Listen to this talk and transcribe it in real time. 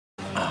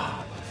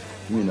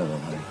Give me another,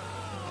 honey.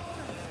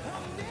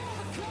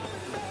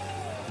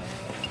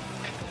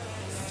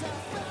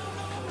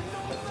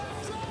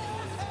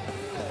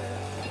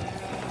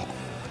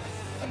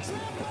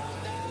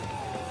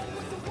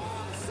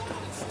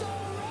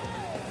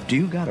 Do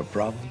you got a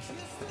problem?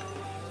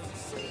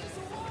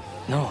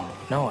 No,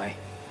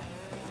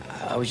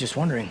 I was just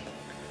wondering.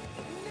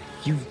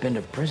 You've been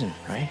to prison,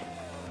 right?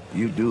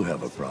 You do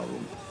have a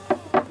problem.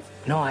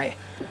 No,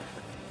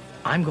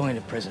 I'm going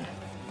to prison,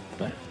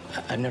 but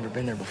I've never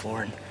been there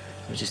before, and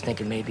I was just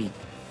thinking maybe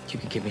you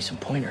could give me some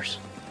pointers.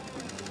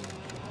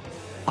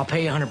 I'll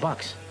pay you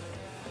 $100.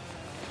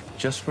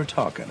 Just for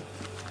talking.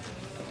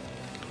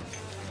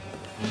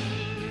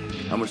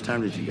 How much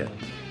time did you get?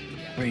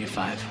 3 to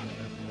 5.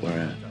 Where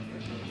at?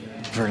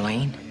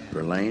 Verlaine?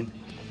 Verlaine?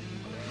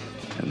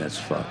 And that's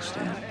fucked,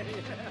 Stan.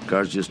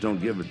 Cars just don't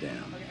give a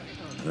damn.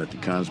 They let the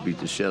cons beat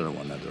the shit out of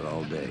one another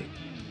all day.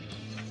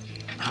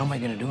 How am I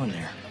gonna do in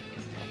there?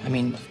 I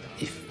mean,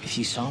 if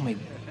you saw me,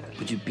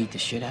 would you beat the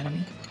shit out of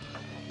me?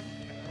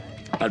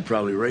 I'd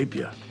probably rape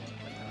you.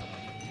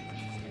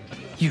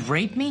 You'd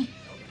rape me?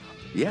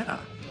 Yeah.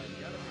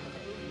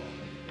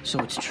 So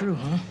it's true,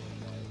 huh?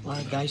 A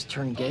lot of guys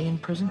turn gay in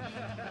prison?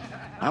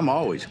 I'm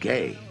always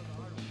gay.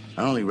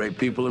 I only rape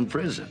people in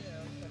prison.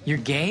 You're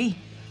gay?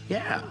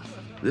 Yeah.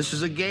 This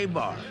is a gay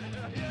bar.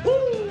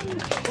 Woo!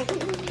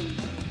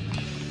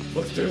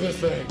 Let's do this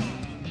thing.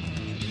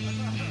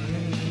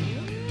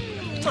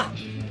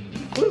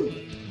 Woo!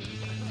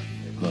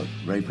 Look,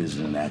 rape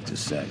isn't an act of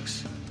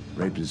sex.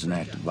 Rape is an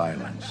act of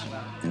violence.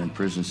 And in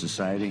prison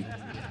society,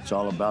 it's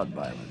all about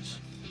violence.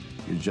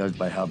 You're judged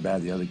by how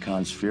bad the other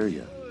cons fear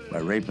you. By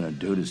raping a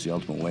dude is the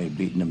ultimate way of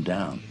beating him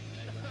down.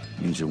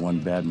 It means you're one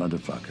bad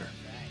motherfucker.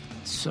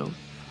 So,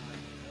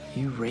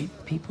 you rape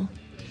people?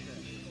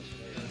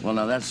 Well,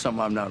 now that's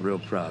something I'm not real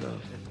proud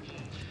of.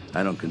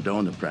 I don't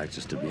condone the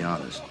practice, to be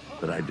honest,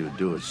 but I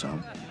do it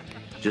some.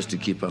 Just to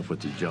keep up with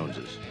the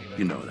Joneses.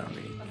 You know what I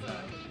mean.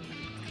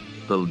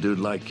 Little dude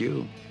like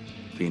you,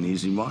 be an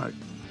easy mark.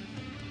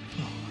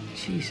 Oh,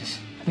 Jesus.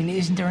 I mean,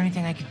 isn't there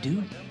anything I could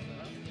do?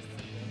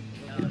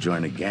 You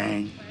join a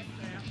gang?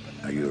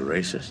 Are you a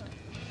racist?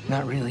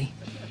 Not really.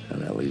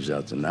 And that leaves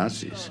out the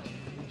Nazis.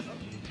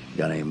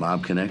 Got any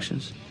mob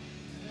connections?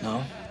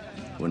 No.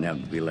 Wouldn't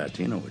have to be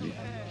Latino, would you?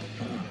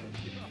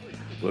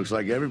 Looks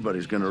like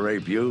everybody's gonna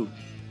rape you.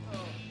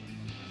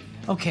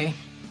 Okay.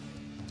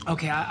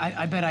 Okay,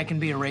 I bet I can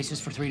be a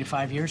racist for 3 to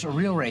 5 years. A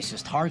real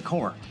racist,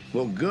 hardcore.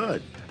 Well,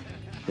 good.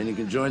 Then you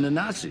can join the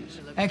Nazis.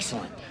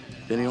 Excellent.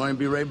 Then you won't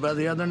be raped by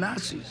the other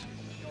Nazis.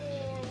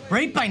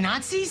 Raped by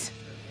Nazis?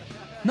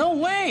 No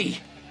way!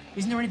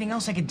 Isn't there anything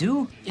else I could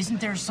do? Isn't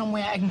there some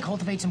way I can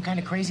cultivate some kind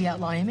of crazy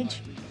outlaw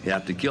image? You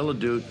have to kill a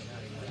dude.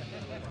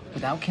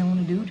 Without killing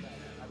a dude?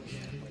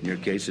 In your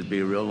case, it'd be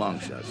a real long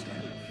shot,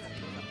 Stan.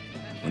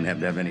 Wouldn't have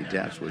to have any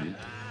tats, would you?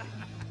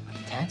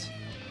 Tats?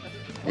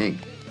 Ink.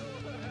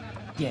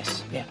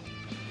 Yes, yeah.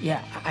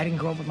 Yeah, I didn't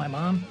grow up with my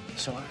mom,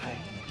 so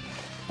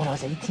when I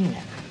was 18,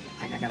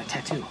 I got a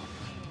tattoo.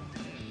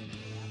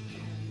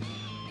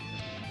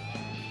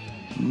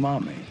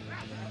 Mommy.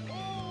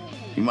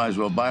 You might as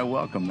well buy a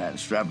welcome mat and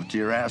strap it to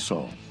your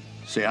asshole.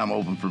 Say I'm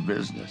open for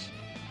business.